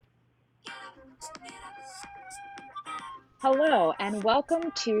Hello, and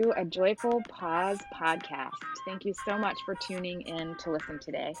welcome to a Joyful Pause podcast. Thank you so much for tuning in to listen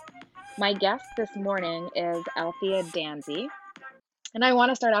today. My guest this morning is Althea Danzey. And I want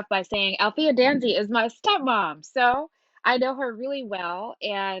to start off by saying Althea Danzey is my stepmom. So I know her really well.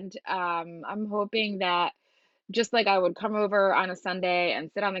 And I'm hoping that just like I would come over on a Sunday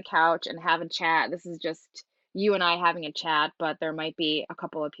and sit on the couch and have a chat, this is just you and I having a chat, but there might be a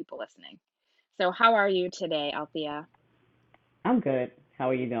couple of people listening. So, how are you today, Althea? I'm good. How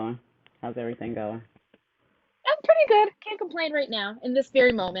are you doing? How's everything going? I'm pretty good. Can't complain right now in this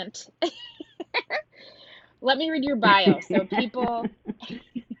very moment. Let me read your bio so people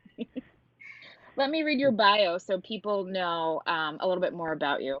let me read your bio so people know a little bit more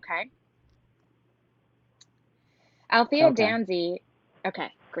about you, okay? Althea Okay. Danzey.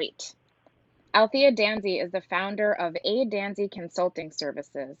 Okay, great. Althea Danzey is the founder of A. Danzey Consulting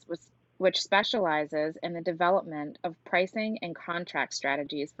Services, which specializes in the development of pricing and contract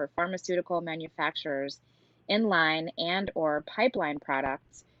strategies for pharmaceutical manufacturers in-line and/or pipeline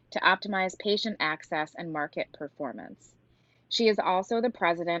products to optimize patient access and market performance. She is also the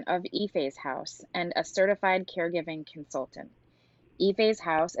president of ePhase House and a certified caregiving consultant. ePhase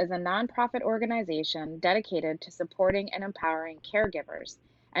House is a nonprofit organization dedicated to supporting and empowering caregivers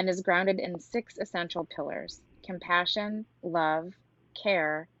and is grounded in six essential pillars: compassion, love,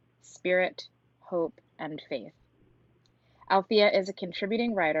 care, spirit, hope, and faith. Althea is a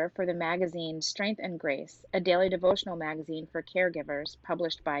contributing writer for the magazine Strength and Grace, a daily devotional magazine for caregivers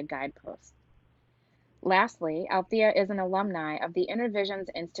published by Guidepost. Lastly, Althea is an alumni of the Inner Visions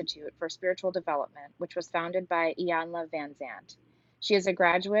Institute for Spiritual Development, which was founded by Ianla Van Zandt. She is a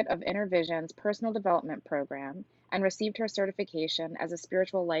graduate of Inner Vision's personal development program and received her certification as a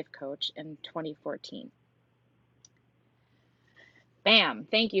spiritual life coach in 2014. Bam!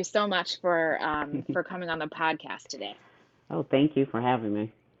 Thank you so much for coming on the podcast today. Oh, thank you for having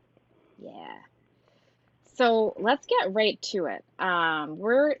me. Yeah. So let's get right to it.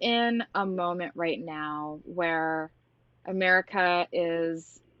 We're in a moment right now where America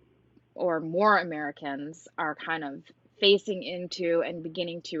is or more Americans are kind of facing into and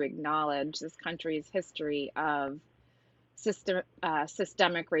beginning to acknowledge this country's history of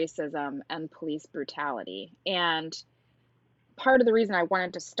systemic racism and police brutality. And part of the reason I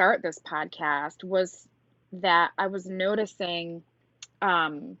wanted to start this podcast was that I was noticing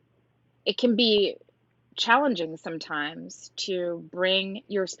um, it can be challenging sometimes to bring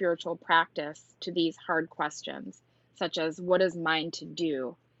your spiritual practice to these hard questions, such as what is mine to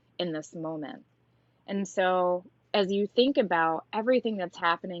do in this moment? And so, as you think about everything that's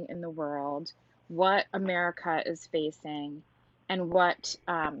happening in the world, what America is facing, and what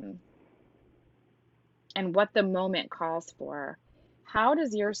the moment calls for, how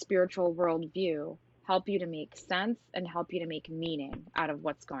does your spiritual worldview help you to make sense and help you to make meaning out of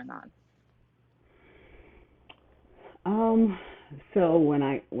what's going on? Um, so when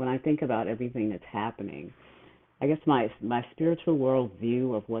I think about everything that's happening, I guess my spiritual world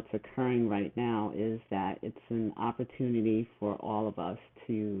view of what's occurring right now is that it's an opportunity for all of us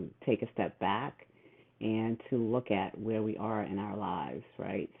to take a step back and to look at where we are in our lives,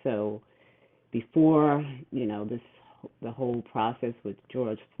 right? So before, this the whole process with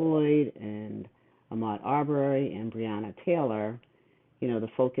George Floyd and Ahmaud Arbery and Breonna Taylor, the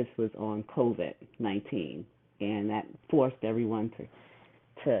focus was on COVID-19, and that forced everyone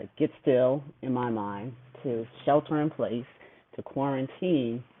to get still, in my mind, to shelter in place, to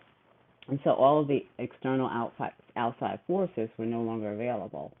quarantine, and so all of the external outside forces were no longer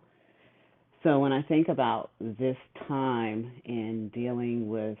available. So when I think about this time and dealing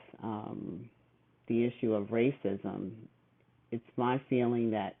with the issue of racism, it's my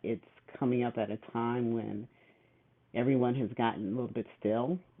feeling that it's coming up at a time when everyone has gotten a little bit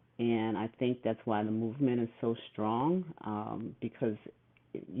still. And I think that's why the movement is so strong, because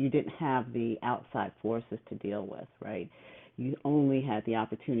you didn't have the outside forces to deal with, right? You only had the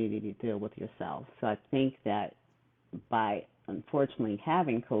opportunity to deal with yourself. So I think that by unfortunately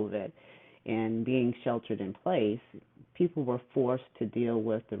having COVID and being sheltered in place, people were forced to deal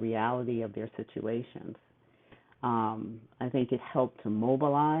with the reality of their situations. I think it helped to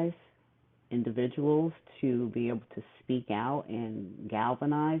mobilize individuals to be able to speak out and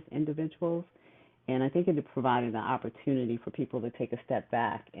galvanize individuals. And I think it provided an opportunity for people to take a step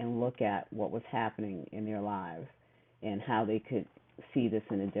back and look at what was happening in their lives and how they could see this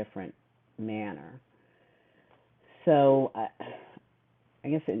in a different manner. So, I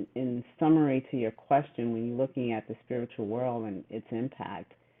guess in summary to your question, when you're looking at the spiritual world and its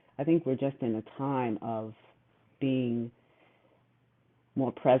impact, I think we're just in a time of being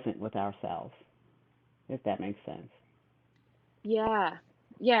more present with ourselves, if that makes sense. Yeah.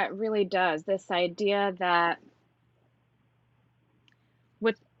 Yeah, it really does. This idea that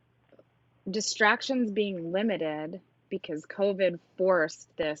with distractions being limited because COVID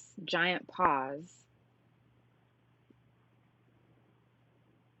forced this giant pause,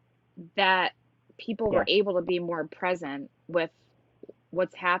 that people were Yes. able to be more present with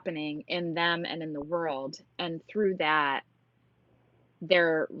what's happening in them and in the world. And through that,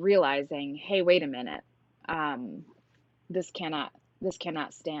 they're realizing, hey, wait a minute, um, this cannot this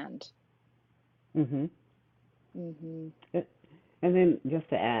cannot stand. Mhm. Hmm. And then just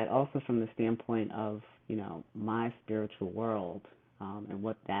to add, also from the standpoint of my spiritual world, and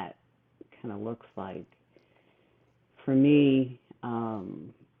what that kind of looks like for me,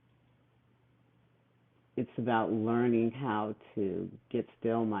 it's about learning how to get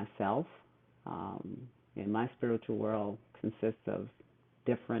still myself. Um, and my spiritual world consists of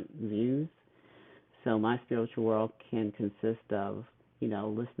different views. So my spiritual world can consist of,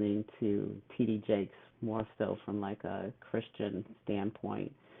 listening to T.D. Jakes more so from like a Christian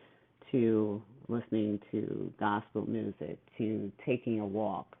standpoint, to listening to gospel music, to taking a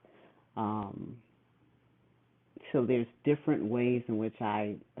walk. Um, so there's different ways in which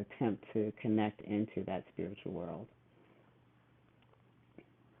I attempt to connect into that spiritual world.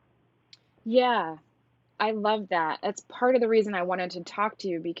 Yeah, I love that. That's part of the reason I wanted to talk to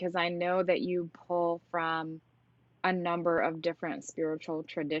you because I know that you pull from a number of different spiritual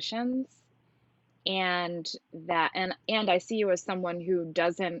traditions, and and I see you as someone who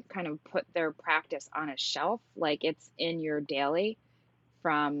doesn't kind of put their practice on a shelf, like it's in your daily,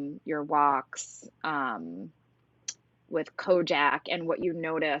 from your walks, with Kojak and what you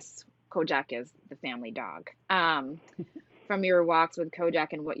notice. Kojak is the family dog. From your walks with Kojak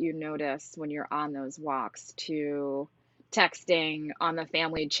and what you notice when you're on those walks, to texting on the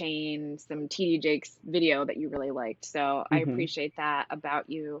family chain some TD Jakes video that you really liked. So I Mhm. appreciate that about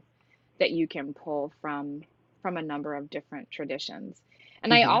you, that you can pull from a number of different traditions.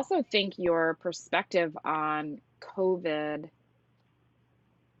 And I Mhm. also think your perspective on COVID,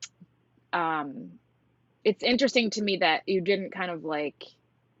 um, it's interesting to me that you didn't kind of like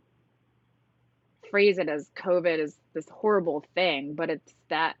phrase it as COVID is this horrible thing, but it's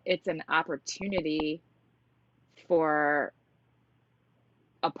that it's an opportunity for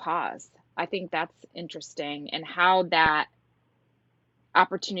a pause. I think that's interesting, and how that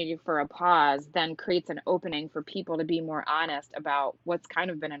opportunity for a pause then creates an opening for people to be more honest about what's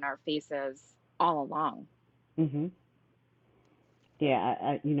kind of been in our faces all along. Mhm. Yeah,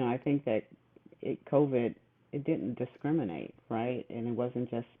 I think that COVID, it didn't discriminate, right? And it wasn't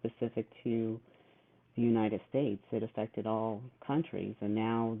just specific to the United States. It affected all countries. And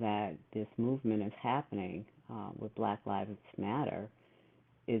now that this movement is happening, with Black Lives Matter,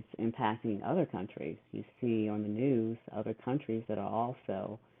 it's impacting other countries. You see on the news other countries that are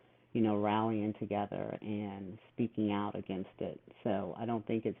also, rallying together and speaking out against it. So I don't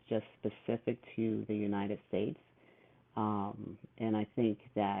think it's just specific to the United States. And I think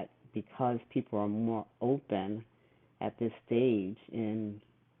that because people are more open at this stage, and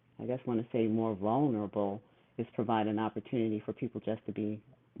I guess want to say more vulnerable, is provide an opportunity for people just to be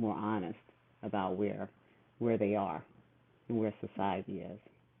more honest about where they are and where society is.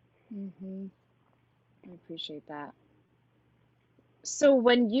 Hmm. I appreciate that. So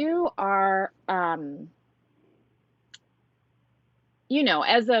when you are,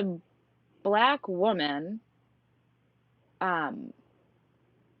 as a Black woman, um,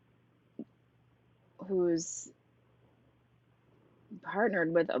 who's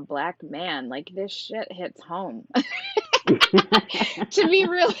partnered with a Black man, like this shit hits home. To be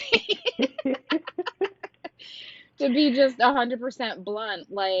really, to be just 100%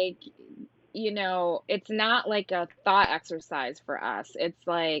 blunt, like, it's not like a thought exercise for us. It's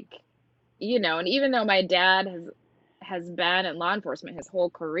like, and even though my dad has been in law enforcement his whole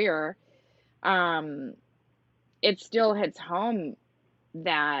career, um, it still hits home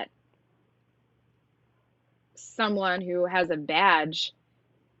that someone who has a badge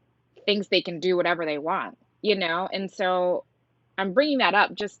thinks they can do whatever they want. And so I'm bringing that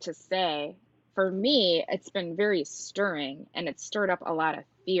up just to say, for me, it's been very stirring, and it stirred up a lot of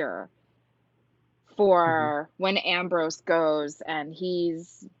fear Mhm. for when Ambrose goes and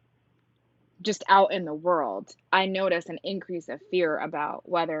he's just out in the world. I notice an increase of fear about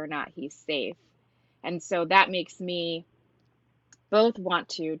whether or not he's safe. And so that makes me both want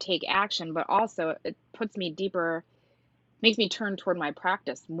to take action, but also it puts me deeper, makes me turn toward my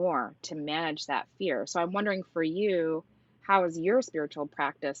practice more to manage that fear. So I'm wondering for you, how is your spiritual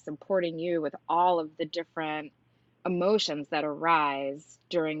practice supporting you with all of the different emotions that arise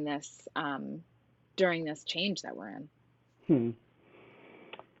during this, during this change that we're in. Hmm.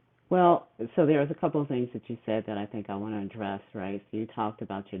 Well, so there's a couple of things that you said that I think I want to address, right? So you talked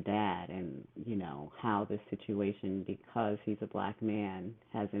about your dad and, how this situation, because he's a black man,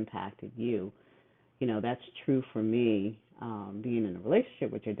 has impacted you. That's true for me, being in a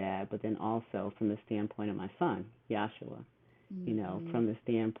relationship with your dad, but then also from the standpoint of my son, Joshua, Mm-hmm. from the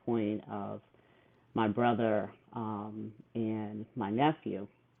standpoint of my brother, and my nephew.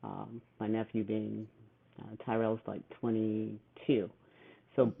 My nephew being, Tyrell's like 22.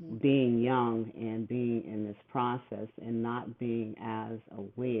 So Mm-hmm. being young and being in this process and not being as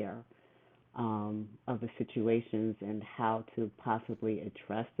aware, of the situations and how to possibly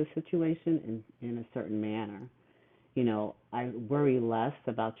address the situation in a certain manner. I worry less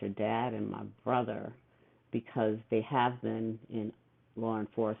about your dad and my brother because they have been in law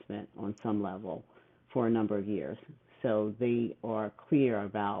enforcement on some level for a number of years. So they are clear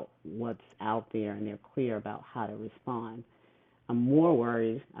about what's out there and they're clear about how to respond. I'm more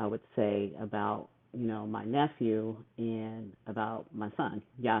worried, I would say, about, my nephew and about my son,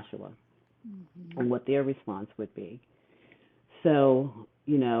 Joshua, Mm-hmm. and what their response would be. So,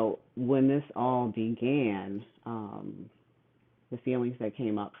 when this all began, the feelings that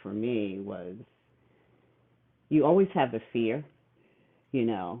came up for me was you always have the fear,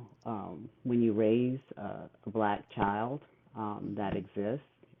 when you raise a black child, that exists,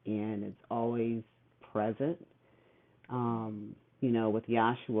 and it's always present. With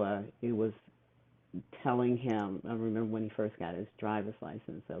Joshua, it was telling him, I remember when he first got his driver's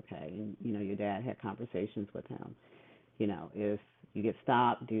license, okay, and, your dad had conversations with him, if you get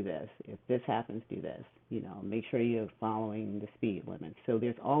stopped, do this. If this happens, do this. Make sure you're following the speed limit. So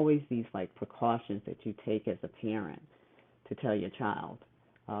there's always these like precautions that you take as a parent to tell your child,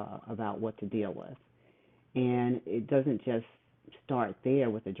 about what to deal with. And it doesn't just start there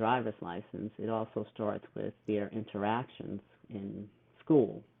with the driver's license. It also starts with their interactions in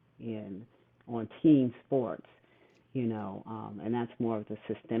school, in on team sports, and that's more of the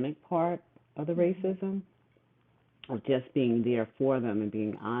systemic part of the Mm-hmm. racism, of just being there for them and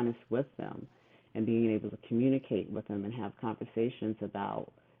being honest with them and being able to communicate with them and have conversations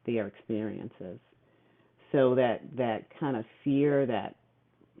about their experiences. So that kind of fear, that,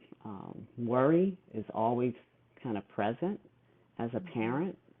 worry is always kind of present as a Mm-hmm.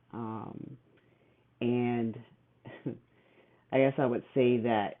 parent. And I guess I would say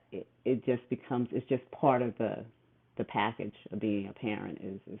that it just becomes, it's just part of the package of being a parent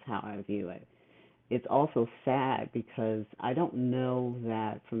is how I view it. It's also sad because I don't know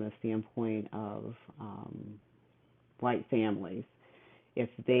that from the standpoint of, white families, if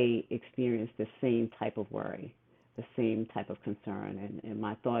they experience the same type of worry, the same type of concern. And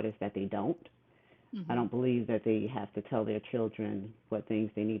my thought is that they don't. I Mm-hmm. don't believe that they have to tell their children what things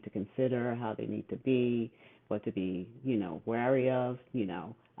they need to consider, how they need to be, what to be, wary of.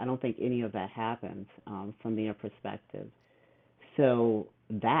 I don't think any of that happens, from their perspective. So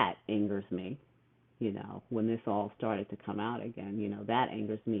that angers me, when this all started to come out again. That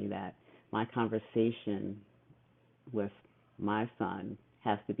angers me that my conversation with my son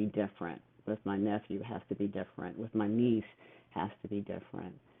has to be different, with my nephew has to be different, with my niece has to be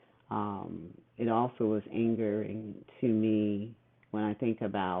different. It also was angering to me when I think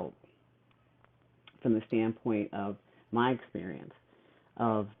about, from the standpoint of my experience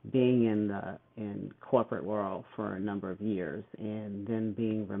of being in corporate world for a number of years, and then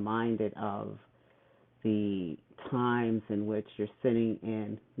being reminded of the times in which you're sitting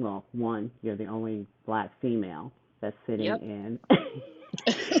in, well, one, you're the only black female that's sitting Yep. in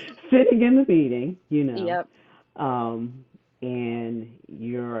sitting in the meeting, Yep. um, and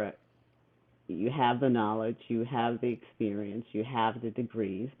you have the knowledge, you have the experience, you have the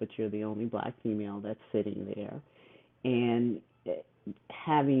degrees, but you're the only black female that's sitting there, and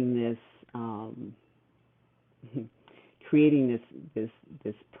having this, um, creating this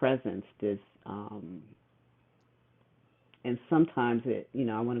presence, this, and sometimes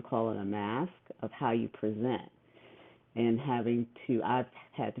I want to call it a mask of how you present, and having to, I've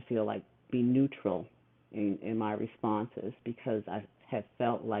had to feel like be neutral in my responses because I have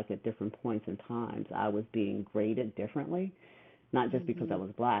felt like at different points in times I was being graded differently, not just because I Mm-hmm.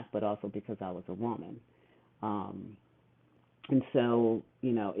 was black, but also because I was a woman. Um, and so,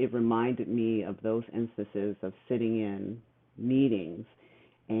 it reminded me of those instances of sitting in meetings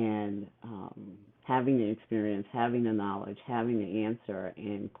and, having the experience, having the knowledge, having the answer,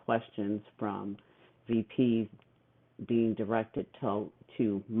 and questions from VPs being directed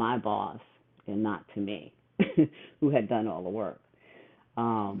to my boss and not to me, who had done all the work.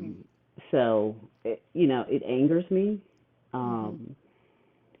 Mm-hmm. So, it angers me. Mm-hmm. Um,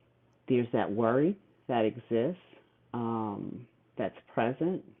 there's that worry that exists, that's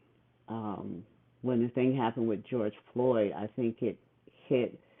present. Um, when the thing happened with George Floyd, I think it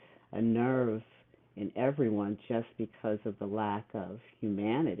hit a nerve in everyone just because of the lack of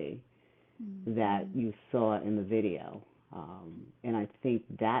humanity that Mhm. you saw in the video. And I think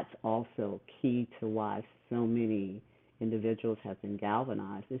that's also key to why so many individuals have been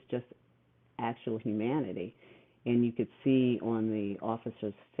galvanized. It's just actual humanity. And you could see on the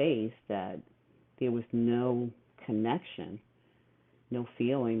officer's face that there was no connection, no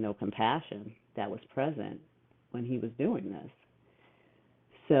feeling, no compassion that was present when he was doing this.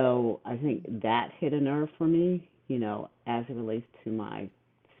 So I think that hit a nerve for me, as it relates to my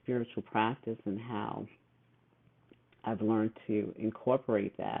spiritual practice and how I've learned to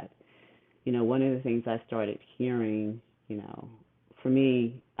incorporate that. One of the things I started hearing, you know, for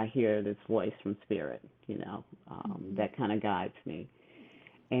me, I hear this voice from spirit, Mhm. that kind of guides me.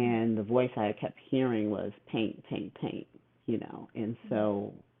 And the voice I kept hearing was paint, paint, paint. And Mhm.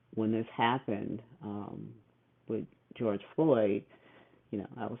 so when this happened with George Floyd,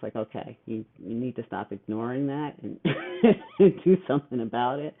 I was like, okay, you need to stop ignoring that and do something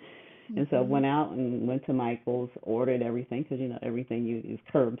about it. And so I Mhm. went out and went to Michael's, ordered everything because everything is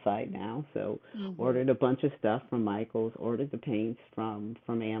curbside now. So Mhm. ordered a bunch of stuff from Michael's, ordered the paints from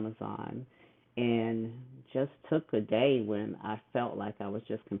Amazon, and just took a day when I felt like I was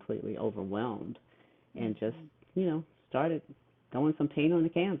just completely overwhelmed, and just Mhm. you know started throwing some paint on the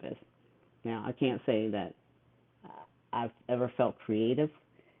canvas. Now I can't say that I've ever felt creative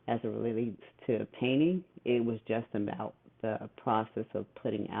as it relates to painting. It was just about the process of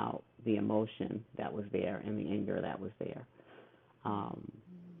putting out the emotion that was there and the anger that was there. Um,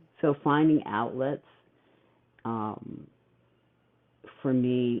 Mhm. so finding outlets um, for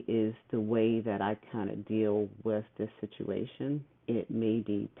me is the way that I kind of deal with this situation. It may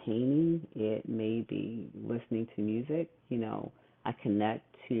be painting, it may be listening to music. I connect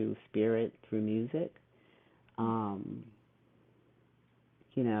to spirit through music. Um,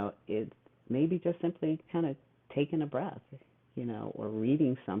 it's maybe just simply kind of taking a breath, or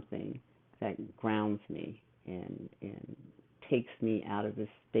reading something that grounds me and takes me out of the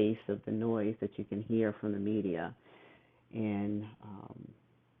space of the noise that you can hear from the media, and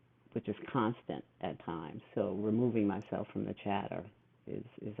which is constant at times. So removing myself from the chatter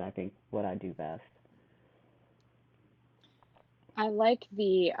is I think what I do best. I like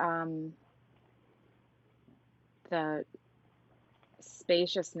the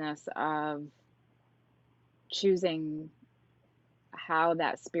spaciousness of choosing how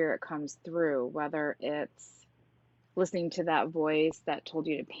that spirit comes through, whether it's listening to that voice that told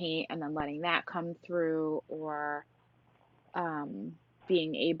you to paint and then letting that come through, or um,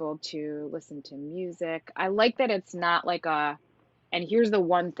 being able to listen to music. I like that it's not like and here's the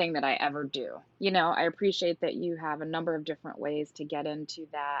one thing that I ever do. I appreciate that you have a number of different ways to get into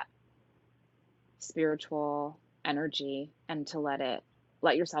that spiritual energy and to let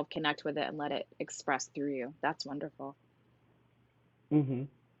yourself connect with it and let it express through you. That's wonderful. Mhm.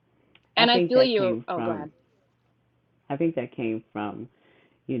 I And I think feel that you. came Oh, go from ahead. I think that came from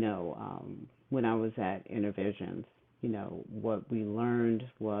when I was at Intervisions. What we learned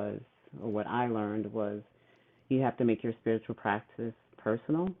was, or what I learned was, you have to make your spiritual practice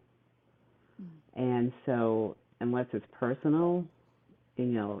personal. And so, unless it's personal,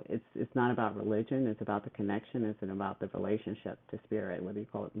 it's not about religion. It's about the connection. It's about the relationship to spirit, whether you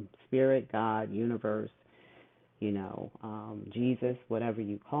call it spirit, God, universe, Jesus, whatever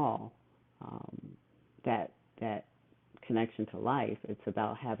you call um, that connection to life. It's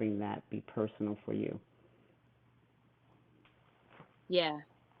about having that be personal for you. Yeah,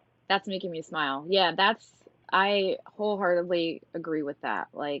 that's making me smile. Yeah, I wholeheartedly agree with that.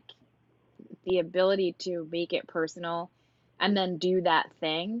 Like the ability to make it personal and then do that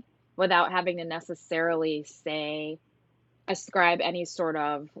thing without having to necessarily ascribe any sort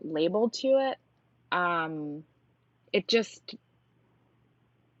of label to it. Um, it just,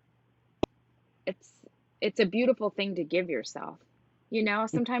 it's, it's a beautiful thing to give yourself.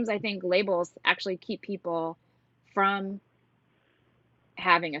 Sometimes I think labels actually keep people from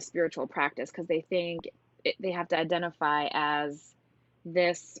having a spiritual practice because they think they have to identify as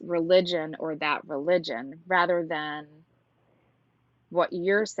this religion or that religion rather than what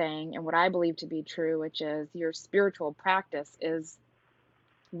you're saying and what I believe to be true, which is your spiritual practice is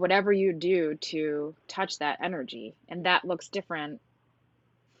whatever you do to touch that energy. And that looks different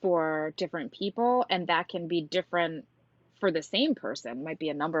for different people, and that can be different for the same person. Might be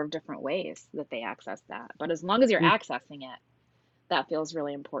a number of different ways that they access that. But as long as you're accessing it, that feels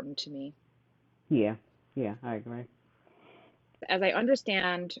really important to me. Yeah, yeah, I agree. as I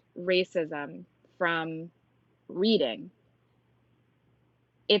understand racism from reading,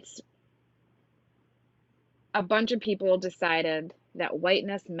 it's a bunch of people decided that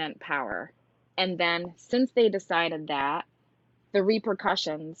whiteness meant power. And then, since they decided that, the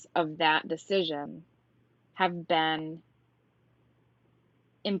repercussions of that decision have been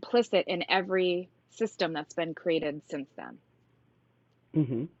implicit in every system that's been created since then.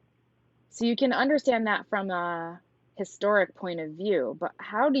 Mhm. So you can understand that from a historic point of view, but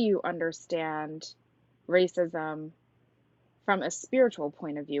how do you understand racism from a spiritual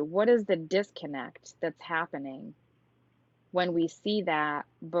point of view? What is the disconnect that's happening when we see that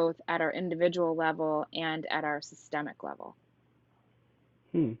both at our individual level and at our systemic level?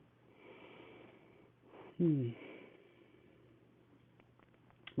 Hmm. Hmm.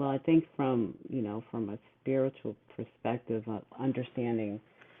 Well, I think from, from a spiritual perspective of understanding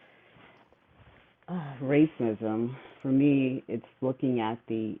racism, for me, it's looking at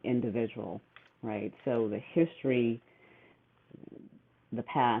the individual, right? So the history, the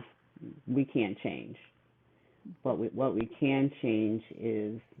past, we can't change. But what we can change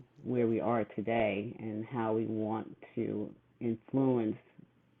is where we are today and how we want to influence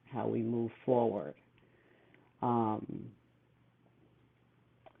how we move forward. Um,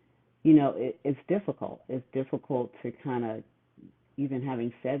 it's difficult. It's difficult to kind of, even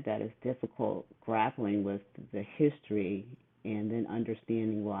having said that, it's difficult grappling with the history and then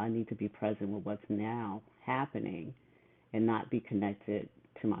understanding, well, I need to be present with what's now happening and not be connected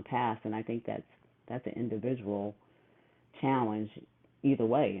to my past. And I think that's an individual challenge either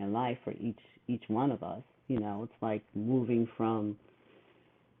way in life for each one of us. It's like moving from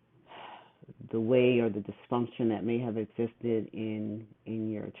the way or the dysfunction that may have existed in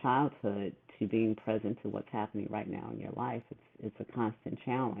your childhood to being present to what's happening right now in your life. It's a constant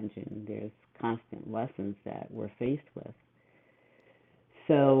challenge, and there's constant lessons that we're faced with.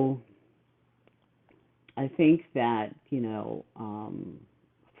 So I think that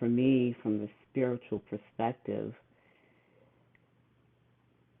for me, from the spiritual perspective,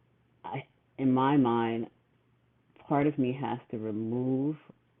 I, in my mind, part of me has to remove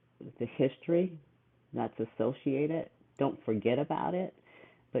the history that's associated. Don't forget about it,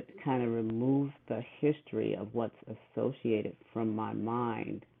 but kind of remove the history of what's associated from my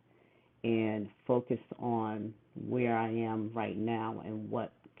mind and focus on where I am right now and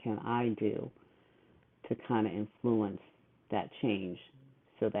what can I do to kind of influence that change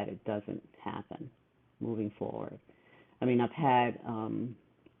so that it doesn't happen moving forward. I mean, I've had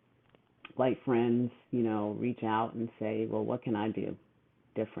white friends, reach out and say, well, what can I do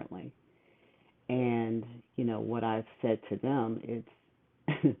differently? And, what I've said to them is,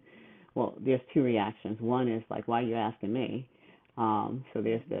 well, there's two reactions. One is like, why are you asking me? So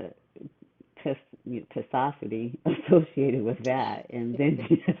there's the pissosity associated with that. And then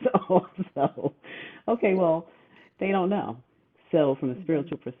there's also, okay, well, they don't know. So from a Mm-hmm.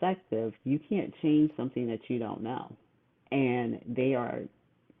 spiritual perspective, you can't change something that you don't know. And they are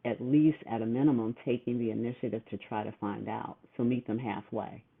at least at a minimum taking the initiative to try to find out. So meet them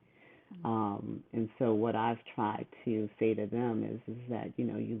halfway. And so what I've tried to say to them is that,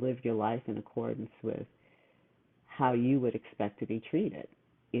 you live your life in accordance with how you would expect to be treated.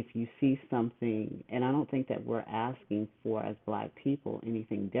 If you see something, and I don't think that we're asking for, as Black people,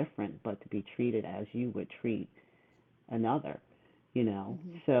 anything different, but to be treated as you would treat another,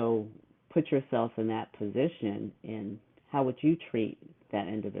 Mm-hmm. So put yourself in that position, and how would you treat that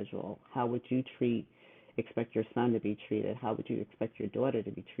individual? How would you expect your son to be treated? How would you expect your daughter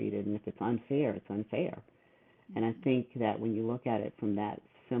to be treated? And if it's unfair, it's unfair. And I think that when you look at it from that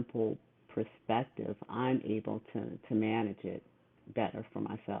simple perspective, I'm able to manage it better for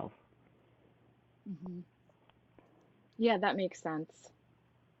myself. Mm-hmm. Yeah, that makes sense.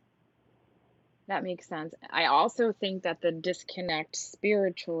 That makes sense. I also think that the disconnect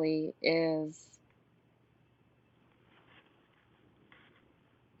spiritually is,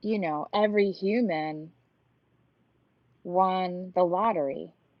 every human won the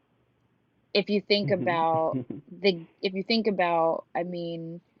lottery. If you think Mhm. about if you think about, I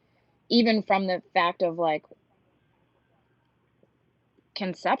mean, even from the fact of like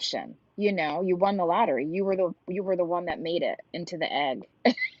conception, you won the lottery. You were the one that made it into the egg.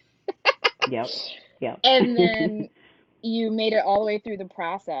 Yep. Yep. And then you made it all the way through the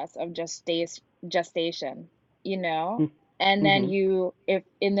process of gestation, you know? And then Mhm.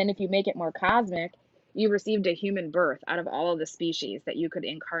 if you make it more cosmic, you received a human birth out of all of the species that you could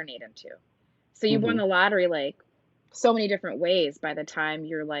incarnate into. So you won Mhm. the lottery like so many different ways by the time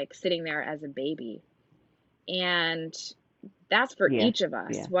you're like sitting there as a baby. And that's for Yeah. each of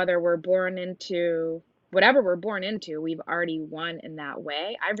us, Yeah. whether we're born into whatever we're born into, we've already won in that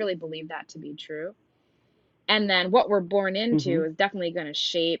way. I really believe that to be true. And then what we're born into Mhm. is definitely going to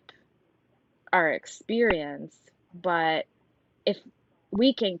shape our experience. But if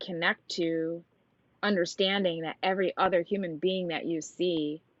we can connect to understanding that every other human being that you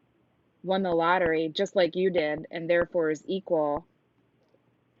see won the lottery just like you did and therefore is equal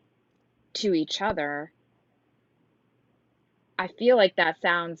to each other, I feel like that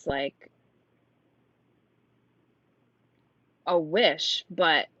sounds like a wish,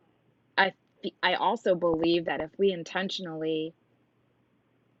 but I also believe that if we intentionally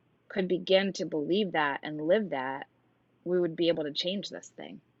could begin to believe that and live that, we would be able to change this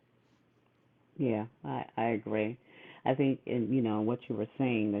thing. Yeah, I agree. I think what you were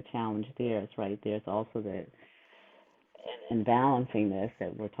saying, the challenge there is right. There's also that in balancing this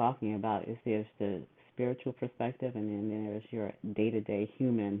that we're talking about is there's the spiritual perspective and then there's your day-to-day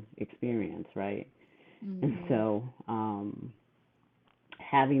human experience, right? And Hmm. so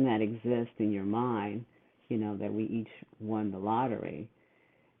having that exist in your mind, that we each won the lottery,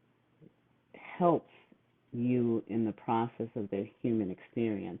 helps you in the process of the human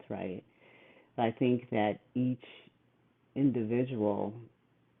experience, right? I think that each individual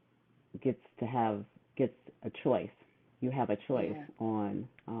gets a choice. You have a choice Yeah. on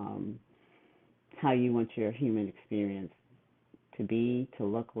how you want your human experience to be, to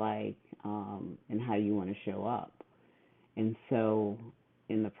look like, and how you want to show up. And so,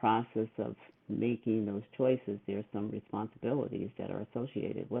 in the process of making those choices, there's some responsibilities that are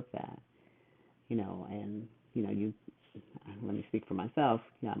associated with that. And you let me speak for myself.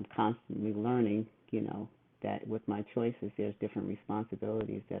 I'm constantly learning. That with my choices, there's different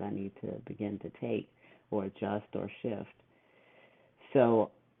responsibilities that I need to begin to take, or adjust, or shift.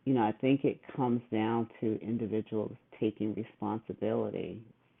 So, I think it comes down to individuals taking responsibility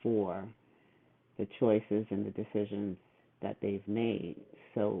for the choices and the decisions that they've made.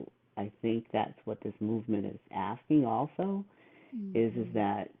 So I think that's what this movement is asking also is Hmm.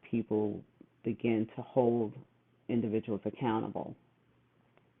 that people begin to hold individuals accountable,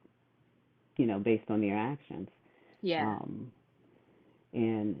 based on their actions. Yeah. Um,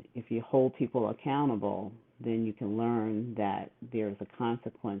 and if you hold people accountable, then you can learn that there's a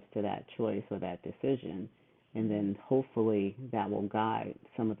consequence to that choice or that decision, and then hopefully that will guide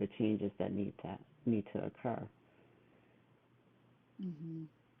some of the changes that need to occur. Hmm.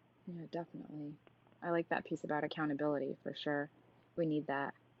 Yeah, definitely. I like that piece about accountability for sure. We need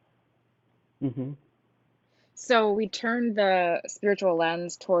that. Mhm. So we turned the spiritual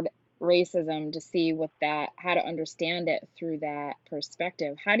lens toward racism to see how to understand it through that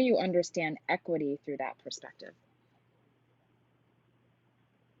perspective. How do you understand equity through that perspective?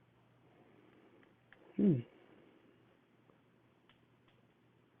 Hmm.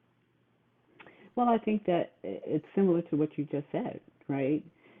 Well, I think that it's similar to what you just said, right?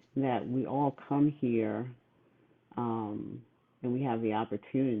 That we all come here, um, and we have the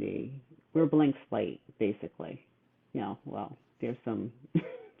opportunity. We're a blank slate, basically. Well, there's some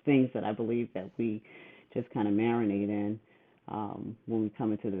things that I believe that we just kind of marinate in when we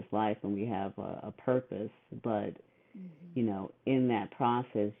come into this life and we have a purpose. But, Hmm. in that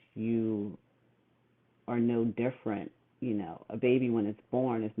process, you are no different. A baby when it's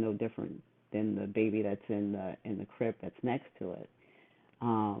born is no different than the baby that's in the crib that's next to it.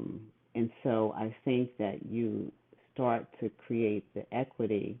 Um, and so I think that you start to create the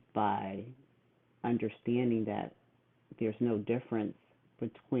equity by understanding that there's no difference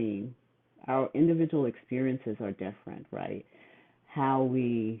between our individual experiences are different, right? How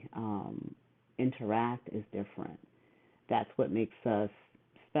we interact is different. That's what makes us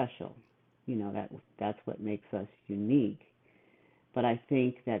special. That's what makes us unique. But I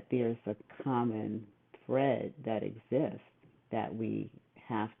think that there's a common thread that exists that we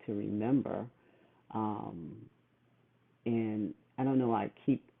have to remember. Um, and I don't know.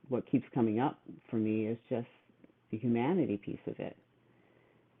 What keeps coming up for me is just the humanity piece of it.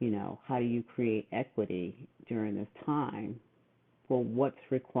 How do you create equity during this time? Well, what's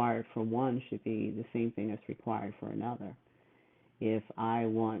required for one should be the same thing that's required for another. If I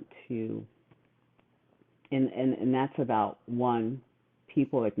want to, and that's about one,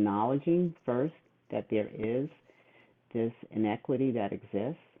 people acknowledging first that there is this inequity that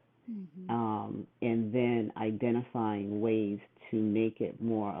exists, Hmm. and then identifying ways to make it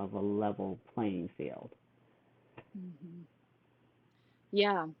more of a level playing field. Hmm.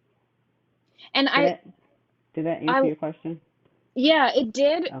 Yeah. And Did that did that answer I, your question? yeah, it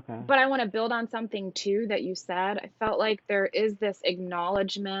did, Okay. but I want to build on something too that you said. I felt like there is this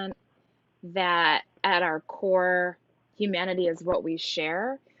acknowledgement that at our core, humanity is what we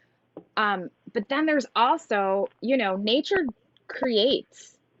share. But then there's also, nature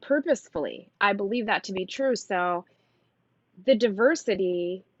creates purposefully. I believe that to be true. So the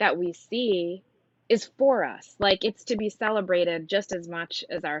diversity that we see is for us. Like it's to be celebrated just as much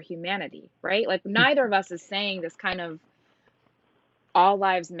as our humanity, right? Like neither of us is saying this kind of all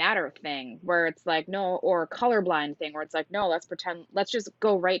lives matter thing where it's like no, or colorblind thing where it's like no, let's pretend, let's just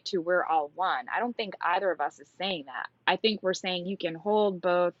go right to we're all one. I don't think either of us is saying that. I think we're saying you can hold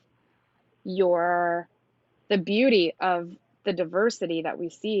both your the beauty of the diversity that we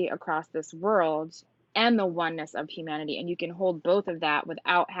see across this world and the oneness of humanity, and you can hold both of that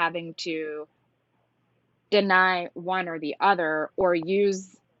without having to deny one or the other or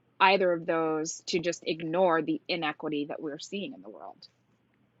use either of those to just ignore the inequity that we're seeing in the world.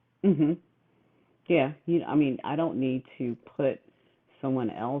 Mhm. Yeah. I mean, I don't need to put someone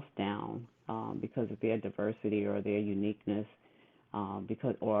else down because of their diversity or their uniqueness,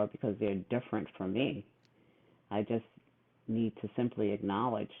 because they're different from me. I just need to simply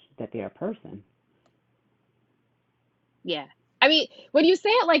acknowledge that they're a person. Yeah. I mean, when you say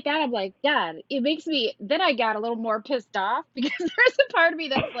it like that, I'm like, God, it makes me, then I got a little more pissed off because there's a part of me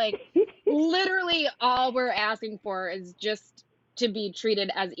that's like, literally all we're asking for is just to be treated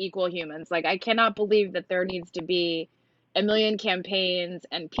as equal humans. Like, I cannot believe that there needs to be a million campaigns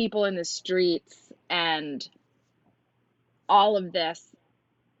and people in the streets and all of this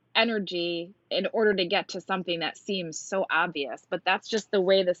energy in order to get to something that seems so obvious. But that's just the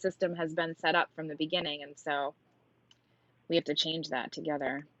way the system has been set up from the beginning. And so we have to change that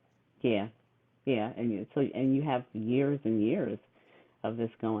together. Yeah. Yeah. And you have years and years of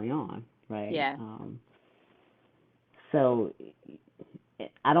this going on, right? Yeah. So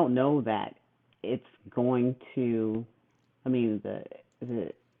I don't know that it's going to. I mean,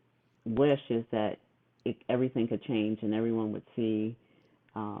 the wish is that everything could change and everyone would see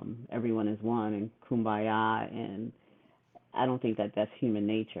everyone as one and kumbaya. And I don't think that that's human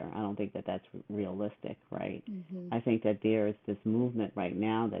nature. I don't think that that's realistic, right? Hmm. I think that there is this movement right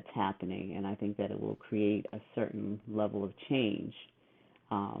now that's happening, and I think that it will create a certain level of change.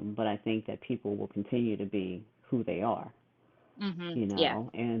 But I think that people will continue to be who they are, Hmm. Yeah.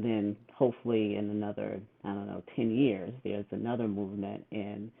 and then hopefully in another, I don't know, 10 years, there's another movement,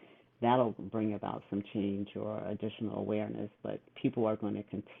 and that'll bring about some change or additional awareness. But people are going to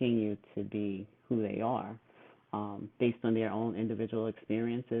continue to be who they are, based on their own individual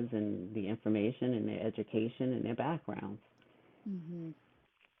experiences and the information and their education and their backgrounds. Hmm.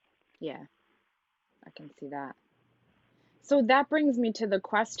 Yeah, I can see that. So that brings me to the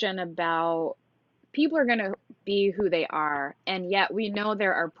question about people are going to be who they are, and yet we know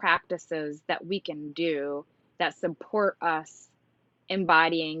there are practices that we can do that support us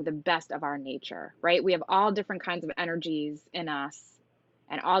embodying the best of our nature, right? We have all different kinds of energies in us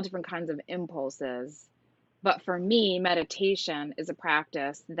and all different kinds of impulses. But for me, meditation is a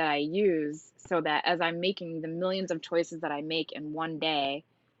practice that I use so that as I'm making the millions of choices that I make in one day,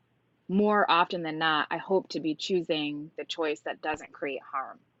 more often than not, I hope to be choosing the choice that doesn't create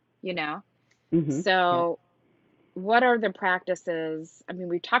harm, you know? Mhm. Yep. So, what are the practices? I mean,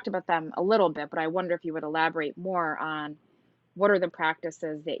 we've talked about them a little bit, but I wonder if you would elaborate more on what are the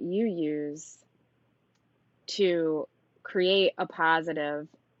practices that you use to create a positive,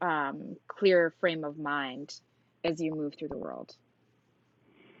 clear frame of mind as you move through the world.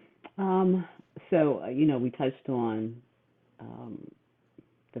 Um, so, we touched on um,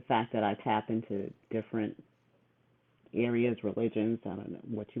 the fact that I tap into different areas, religions, I don't know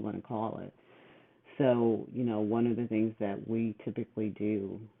what you want to call it. So, one of the things that we typically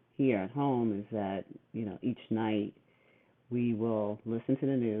do here at home is that, each night we will listen to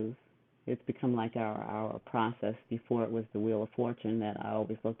the news. It's become like our process. Before it was the Wheel of Fortune that I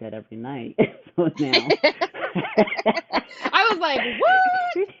always looked at every night. So now I was like,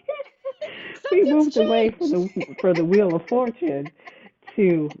 what? we Something's moved away from changed. the Wheel of Fortune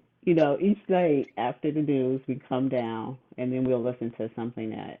to, each night after the news we come down and then we'll listen to something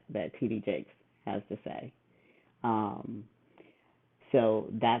that TD Jakes has to say. Um, so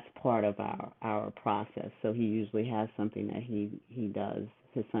that's part of our process. So he usually has something that he does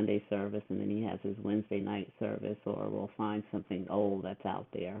his Sunday service, and then he has his Wednesday night service, or we'll find something old that's out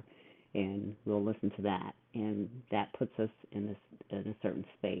there, and we'll listen to that, and that puts us in a certain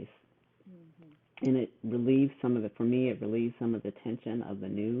space, Hmm. and it relieves some of the for me it relieves some of the tension of the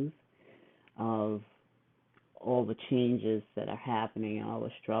news, of all the changes that are happening, and all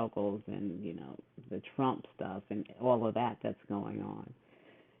the struggles, and the Trump stuff, and all of that that's going on.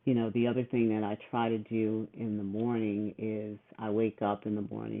 The other thing that I try to do in the morning is I wake up in the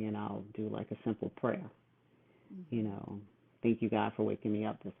morning and I'll do like a simple prayer. You Hmm. know, thank you God for waking me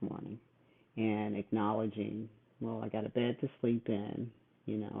up this morning. and acknowledging, well, I got a bed to sleep in,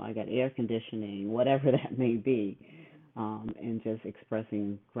 I got air conditioning, whatever that may be, and just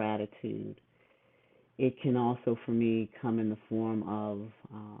expressing gratitude. It can also, for me, come in the form of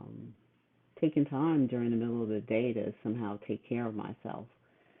taking time during the middle of the day to somehow take care of myself.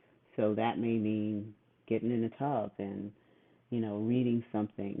 So that may mean getting in a tub and, reading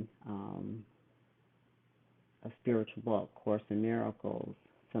something, a spiritual book, Course in Miracles,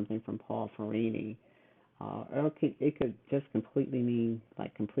 something from Paul Ferrini, or it could just completely mean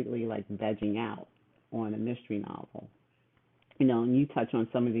completely like vegging out on a mystery novel. And you touch on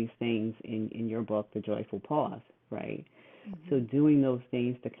some of these things in your book, The Joyful Pause, right? So Mm-hmm. doing those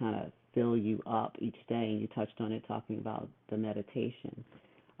things to kind of fill you up each day, and you touched on it talking about the meditation.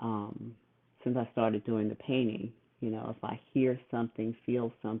 Um, since I started doing the painting, if I hear something,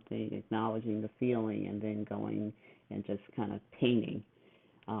 feel something, acknowledging the feeling, and then going and just kind of painting,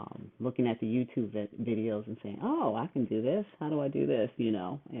 looking at the YouTube videos and saying, oh, I can do this. How do I do this?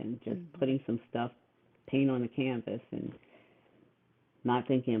 And just Mm-hmm. putting some stuff, paint on the canvas, and not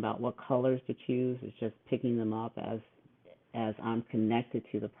thinking about what colors to choose. It's just picking them up as I'm connected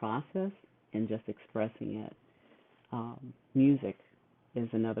to the process and just expressing it. Music is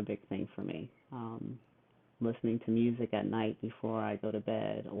another big thing for me. Listening to music at night before I go to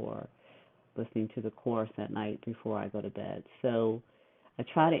bed, or listening to the course at night before I go to bed. So I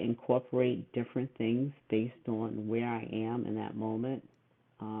try to incorporate different things based on where I am in that moment,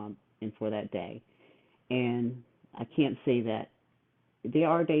 and for that day. And I can't say that there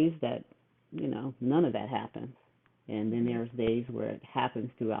are days that, none of that happens. And then Mm-hmm. there's days where it happens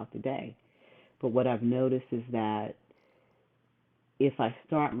throughout the day. But what I've noticed is that if I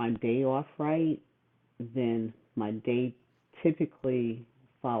start my day off right, then my day typically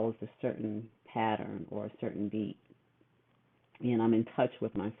follows a certain pattern or a certain beat, and I'm in touch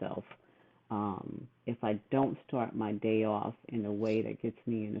with myself. If I don't start my day off in a way that gets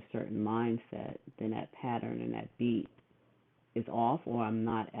me in a certain mindset, then that pattern and that beat is off, or I'm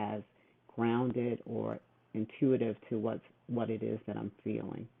not as grounded or intuitive to what it is that I'm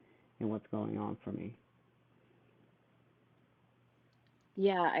feeling and what's going on for me.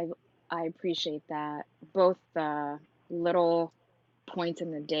 Yeah, I appreciate that. Both the little points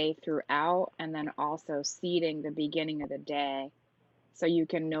in the day throughout, and then also seeding the beginning of the day so you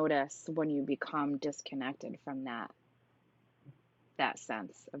can notice when you become disconnected from that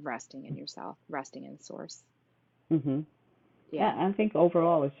sense of resting in yourself, resting in source. Mhm. Yeah, Yeah. I think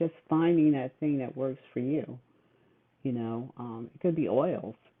overall it's just finding that thing that works for you. It could be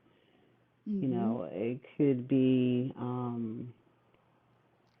oils. Mm-hmm. It could be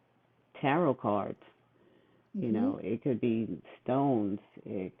tarot cards. Mm-hmm. It could be stones.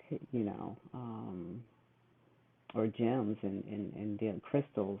 It could, or gems and the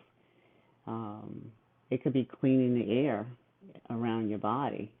crystals. Um, it could be cleaning the air around your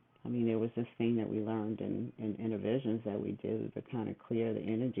body. I mean, there was this thing that we learned in intervisions that we do to kind of clear the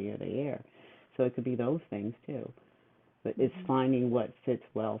energy of the air. So it could be those things too. But it's Mm-hmm. finding what fits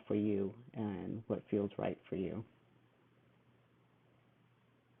well for you and what feels right for you.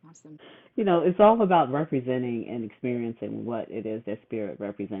 Awesome. It's all about representing and experiencing what it is that spirit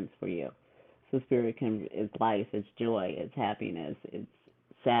represents for you. So spirit is life, it's joy, it's happiness, it's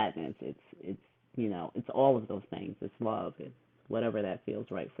sadness, it's all of those things. It's love, it's whatever that feels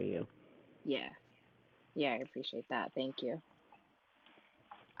right for you. Yeah. Yeah, I appreciate that. Thank you.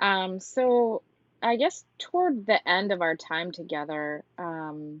 So I guess toward the end of our time together,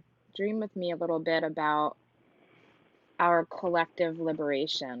 dream with me a little bit about our collective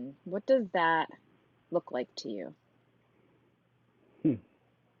liberation. What does that look like to you? Hmm.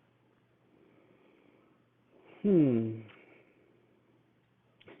 Hmm.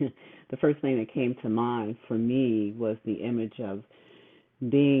 The first thing that came to mind for me was the image of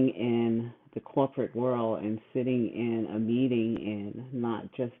being in the corporate world and sitting in a meeting and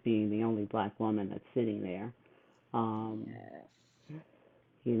not just being the only black woman that's sitting there. Um, Yes.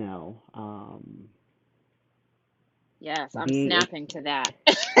 you know, um, Yes, I'm being, snapping to that.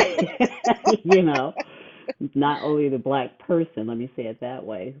 you know, not only the black person, let me say it that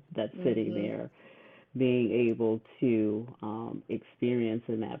way, that's sitting Mm-hmm. there, being able to experience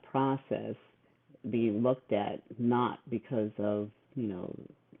in that process being looked at not because of,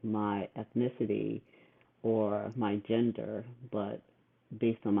 my ethnicity or my gender, but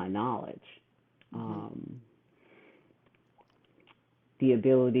based on my knowledge. Mm-hmm. Um, the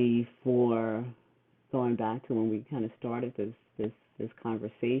ability for going back to when we kind of started this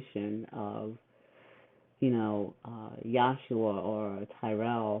conversation of Joshua or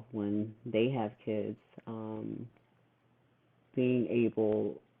Tyrell when they have kids, being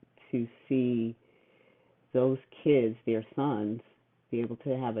able to see those kids, their sons, be able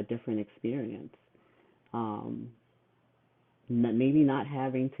to have a different experience. Um, Maybe not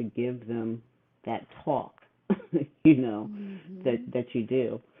having to give them that talk, you know, that you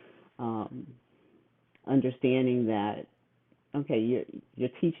do. Um, Understanding that, okay, you're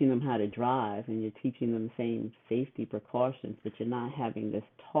teaching them how to drive and you're teaching them the same safety precautions, but you're not having this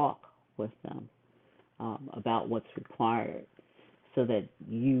talk with them about what's required, so that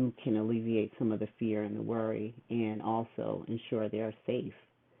you can alleviate some of the fear and the worry and also ensure they're safe.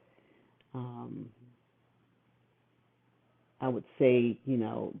 Um, I would say,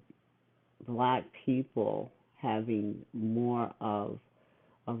 Black people having more of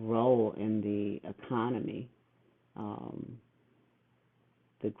a role in the economy, um,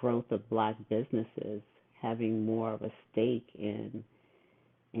 the growth of Black businesses, having more of a stake in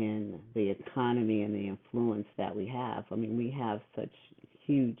the economy and the influence that we have. I mean, we have such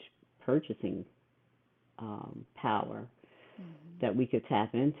huge purchasing power that we could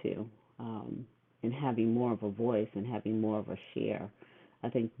tap into, and having more of a voice and having more of a share. I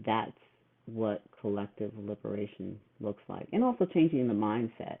think that's what collective liberation looks like. And also changing the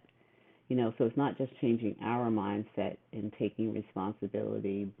mindset. So it's not just changing our mindset and taking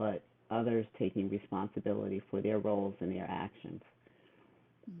responsibility, but others taking responsibility for their roles and their actions.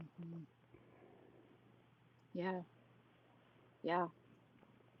 Mm-hmm. Yeah. Yeah.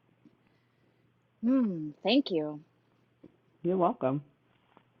 Thank you. You're welcome.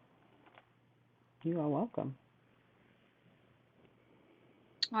 You are welcome.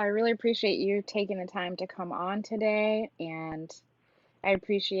 I really appreciate you taking the time to come on today, and I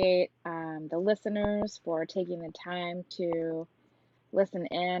appreciate the listeners for taking the time to listen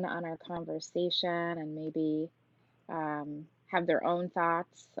in on our conversation and maybe have their own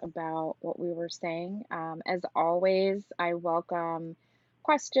thoughts about what we were saying. As always, I welcome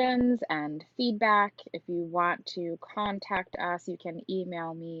questions and feedback. If you want to contact us, you can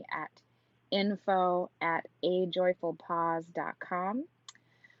email me at info@ajoyfulpause.com.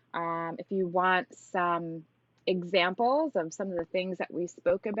 If you want some examples of some of the things that we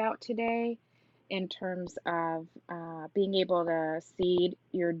spoke about today in terms of being able to seed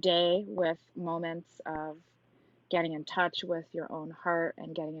your day with moments of getting in touch with your own heart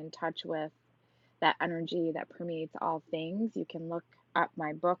and getting in touch with that energy that permeates all things, you can look up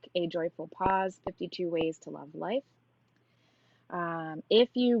my book, A Joyful Pause 52 Ways to Love Life. If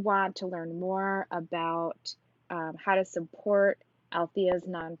you want to learn more about how to support Althea's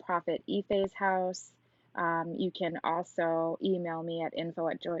nonprofit eFaze House, you can also email me at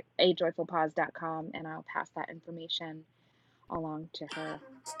info@ajoyfulpause.com and I'll pass that information along to her.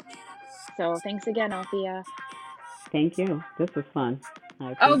 So thanks again, Althea. Thank you. This was fun.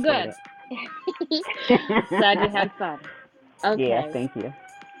 I Oh, appreciate good. it. Glad you had fun. Yeah, Okay. thank you.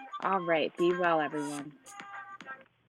 All right. Be well, everyone.